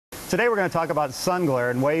Today we're going to talk about sun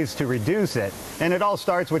glare and ways to reduce it. And it all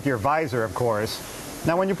starts with your visor, of course.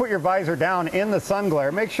 Now when you put your visor down in the sun glare,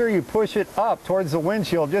 make sure you push it up towards the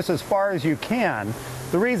windshield just as far as you can.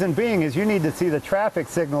 The reason being is you need to see the traffic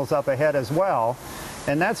signals up ahead as well.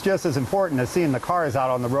 And that's just as important as seeing the cars out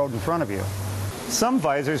on the road in front of you. Some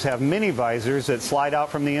visors have mini visors that slide out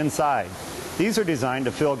from the inside. These are designed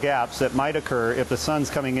to fill gaps that might occur if the sun's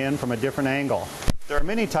coming in from a different angle. There are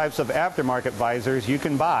many types of aftermarket visors you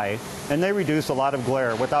can buy, and they reduce a lot of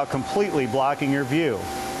glare without completely blocking your view.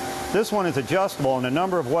 This one is adjustable in a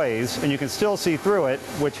number of ways, and you can still see through it,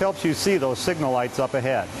 which helps you see those signal lights up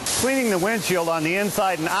ahead. Cleaning the windshield on the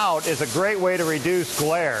inside and out is a great way to reduce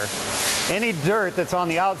glare. Any dirt that's on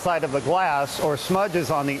the outside of the glass or smudges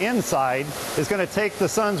on the inside is going to take the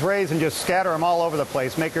sun's rays and just scatter them all over the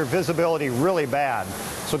place, make your visibility really bad.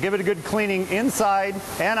 So give it a good cleaning inside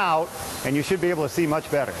and out, and you should be able to see much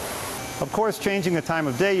better. Of course, changing the time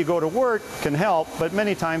of day you go to work can help, but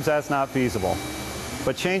many times that's not feasible.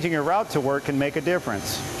 But changing your route to work can make a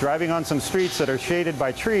difference. Driving on some streets that are shaded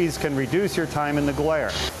by trees can reduce your time in the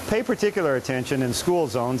glare. Pay particular attention in school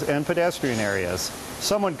zones and pedestrian areas.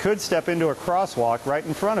 Someone could step into a crosswalk right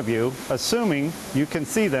in front of you, assuming you can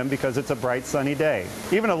see them because it's a bright sunny day.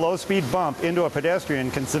 Even a low-speed bump into a pedestrian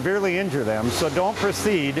can severely injure them, so don't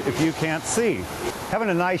proceed if you can't see. Having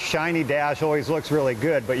a nice shiny dash always looks really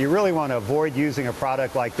good, but you really want to avoid using a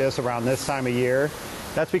product like this around this time of year.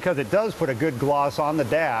 That's because it does put a good gloss on the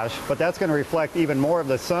dash, but that's going to reflect even more of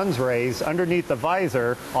the sun's rays underneath the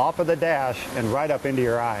visor, off of the dash, and right up into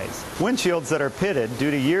your eyes. Windshields that are pitted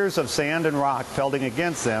due to years of sand and rock pelting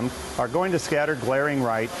against them are going to scatter glaring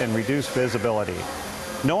light and reduce visibility.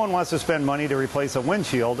 No one wants to spend money to replace a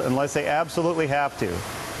windshield unless they absolutely have to,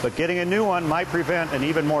 but getting a new one might prevent an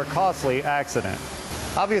even more costly accident.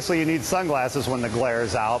 Obviously you need sunglasses when the glare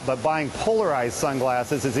is out, but buying polarized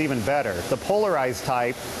sunglasses is even better. The polarized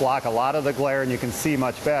type block a lot of the glare and you can see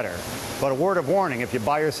much better. But a word of warning, if you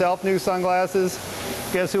buy yourself new sunglasses,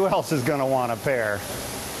 guess who else is going to want a pair?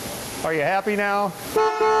 Are you happy now?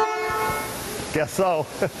 Guess so.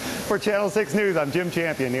 For Channel 6 News, I'm Jim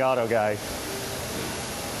Champion, the Auto Guy.